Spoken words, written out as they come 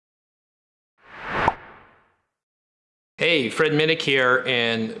Hey, Fred Minnick here,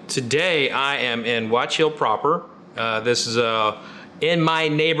 and today I am in Watch Hill proper. This is in my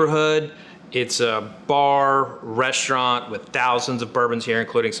neighborhood. It's a bar, restaurant with thousands of bourbons here,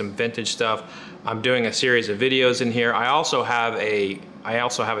 including some vintage stuff. I'm doing a series of videos in here. I also have a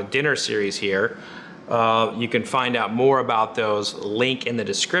dinner series here. You can find out more about those, link in the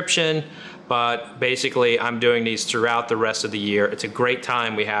description. But basically, I'm doing these throughout the rest of the year. It's a great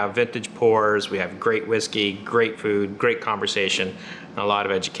time. We have vintage pours, we have great whiskey, great food, great conversation, and a lot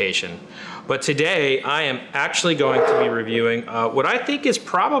of education. But today, I am actually going to be reviewing what I think is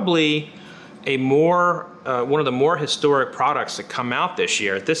probably one of the more historic products that come out this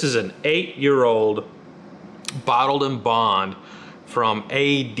year. This is an 8-year-old bottled in bond from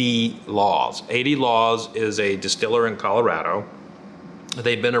A.D. Laws. A.D. Laws is a distiller in Colorado.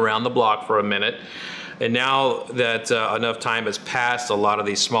 They've been around the block for a minute, and now that enough time has passed, a lot of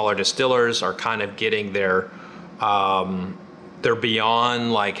these smaller distillers are kind of getting they're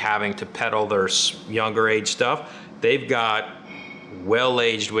beyond like having to peddle their younger age stuff. They've got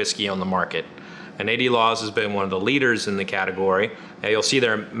well-aged whiskey on the market, and A.D. Laws has been one of the leaders in the category. Now you'll see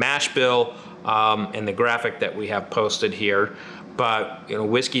their mash bill in the graphic that we have posted here. But you know,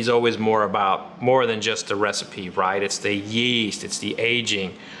 whiskey's always more than just the recipe, right? It's the yeast, it's the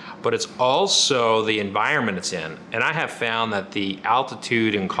aging, but it's also the environment it's in. And I have found that the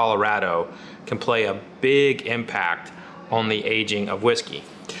altitude in Colorado can play a big impact on the aging of whiskey.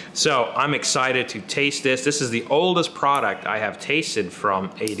 So I'm excited to taste this. This is the oldest product I have tasted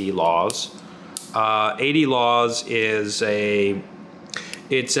from A.D. Laws. A.D. Laws is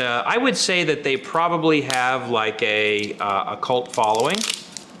I would say that they probably have like a cult following.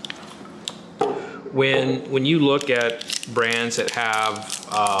 When you look at brands that have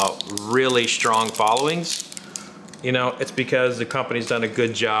really strong followings, you know, it's because the company's done a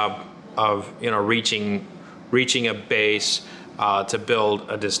good job of, you know, reaching a base to build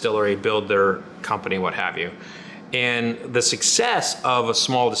a distillery, build their company, what have you. And the success of a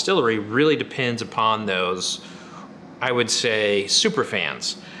small distillery really depends upon those, I would say, super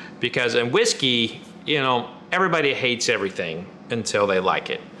fans, because in whiskey, you know, everybody hates everything until they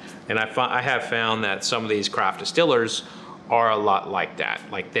like it. And I have found that some of these craft distillers are a lot like that.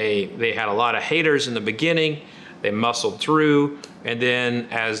 Like they had a lot of haters in the beginning, they muscled through, and then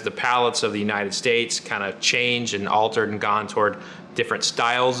as the palates of the United States kind of changed and altered and gone toward different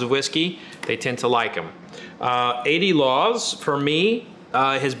styles of whiskey, they tend to like them. A.D. Laws, for me,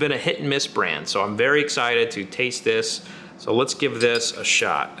 has been a hit and miss brand, so I'm very excited to taste this. So let's give this a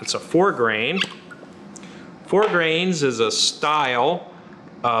shot. It's a 4-grain. 4 grains is a style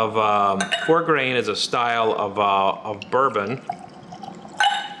of 4-grain is a style of bourbon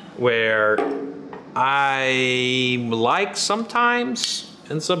where I like sometimes,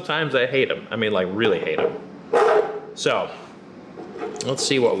 and sometimes I hate them. I mean, like really hate them. So let's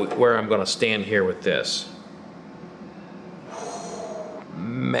see where I'm going to stand here with this.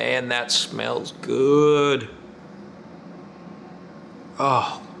 Man, that smells good.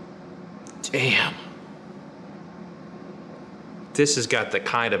 Oh, damn. This has got the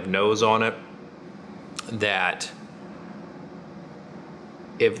kind of nose on it that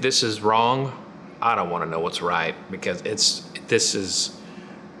if this is wrong, I don't want to know what's right, because this is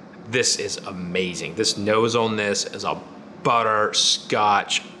amazing. This nose on this is a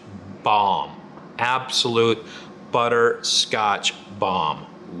butterscotch bomb. Absolute butterscotch bomb.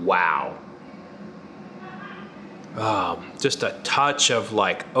 Wow. Just a touch of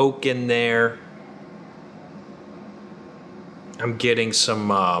like oak in there. I'm getting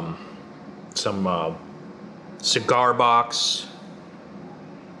some cigar box,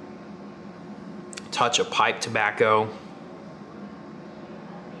 touch of pipe tobacco.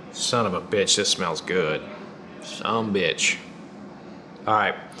 Son of a bitch, this smells good. Some bitch. All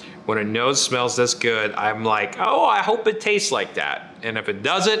right, when a nose smells this good, I'm like, oh, I hope it tastes like that. And if it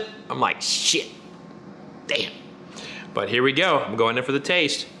doesn't, I'm like, shit, damn. But here we go, I'm going in for the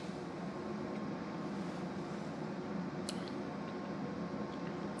taste.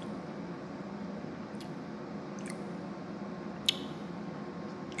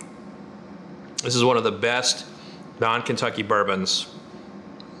 This is one of the best non-Kentucky bourbons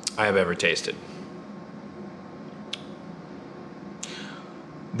I have ever tasted.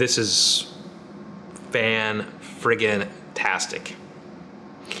 This is fan-friggin-tastic.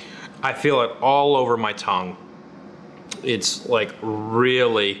 I feel it all over my tongue. It's like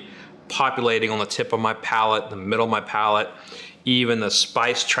really populating on the tip of my palate, the middle of my palate. Even the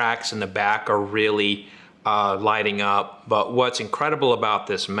spice tracks in the back are really lighting up. But what's incredible about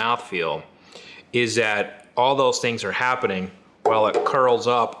this mouthfeel is that all those things are happening while it curls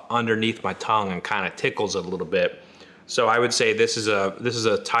up underneath my tongue and kind of tickles it a little bit. So I would say this is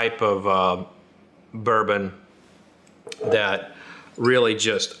a type of bourbon that really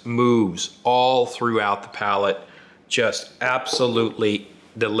just moves all throughout the palate, just absolutely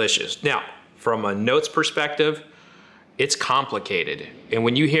delicious. Now, from a notes perspective, it's complicated. And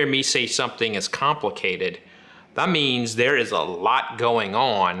when you hear me say something is complicated, that means there is a lot going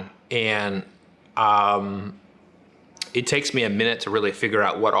on, and it takes me a minute to really figure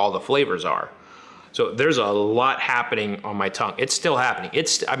out what all the flavors are. So there's a lot happening on my tongue. It's still happening.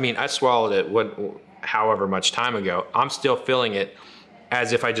 I mean, I swallowed it however much time ago. I'm still feeling it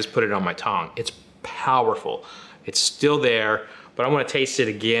as if I just put it on my tongue. It's powerful. It's still there, but I want to taste it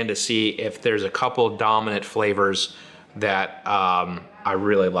again to see if there's a couple dominant flavors that I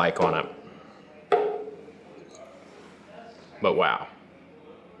really like on it. But wow.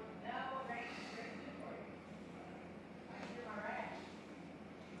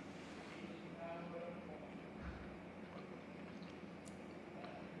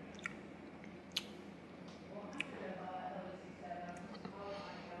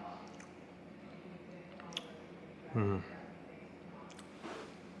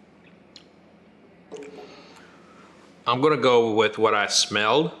 I'm gonna go with what I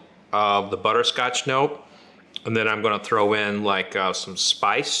smelled of the butterscotch note, and then I'm gonna throw in like some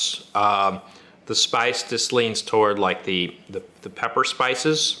spice. The spice just leans toward like the pepper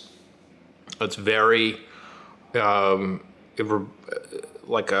spices. It's very like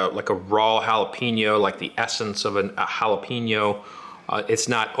a raw jalapeno, like the essence of a jalapeno. It's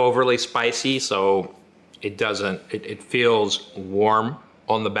not overly spicy, so it feels warm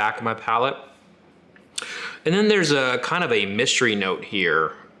on the back of my palate. And then there's a kind of a mystery note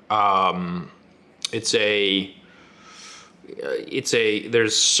here. There's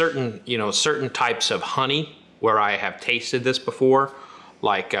certain types of honey where I have tasted this before,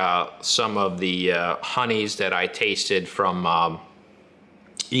 like some of the honeys that I tasted from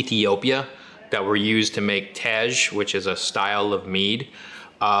Ethiopia that were used to make tej, which is a style of mead.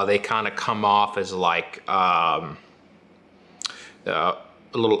 They kind of come off as like a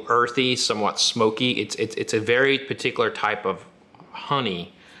little earthy, somewhat smoky. It's a very particular type of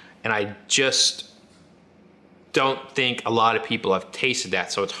honey, and I just don't think a lot of people have tasted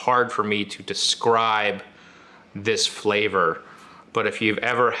that, so it's hard for me to describe this flavor. But if you've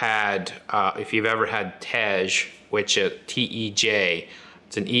ever had tej, which is Tej,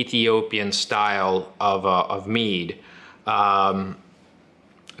 it's an Ethiopian style of mead. That's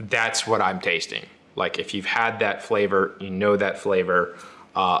what I'm tasting. Like if you've had that flavor, you know that flavor.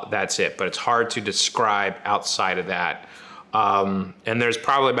 That's it, but it's hard to describe outside of that. And there's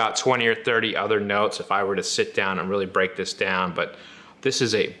probably about 20 or 30 other notes if I were to sit down and really break this down, but this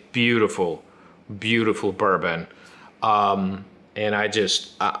is a beautiful, beautiful bourbon. And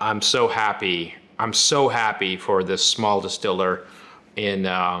I'm so happy. I'm so happy for this small distiller in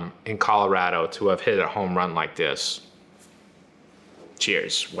Colorado to have hit a home run like this.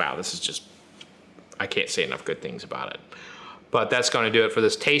 Cheers. Wow, this is just, I can't say enough good things about it. But that's going to do it for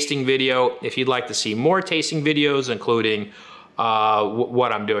this tasting video. If you'd like to see more tasting videos, including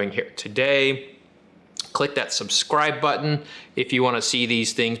what I'm doing here today, click that subscribe button if you want to see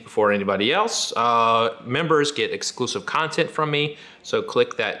these things before anybody else. Members get exclusive content from me, so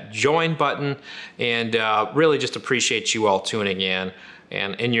click that join button, and really just appreciate you all tuning in.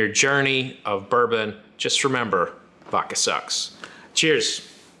 And in your journey of bourbon, just remember, vodka sucks. Cheers.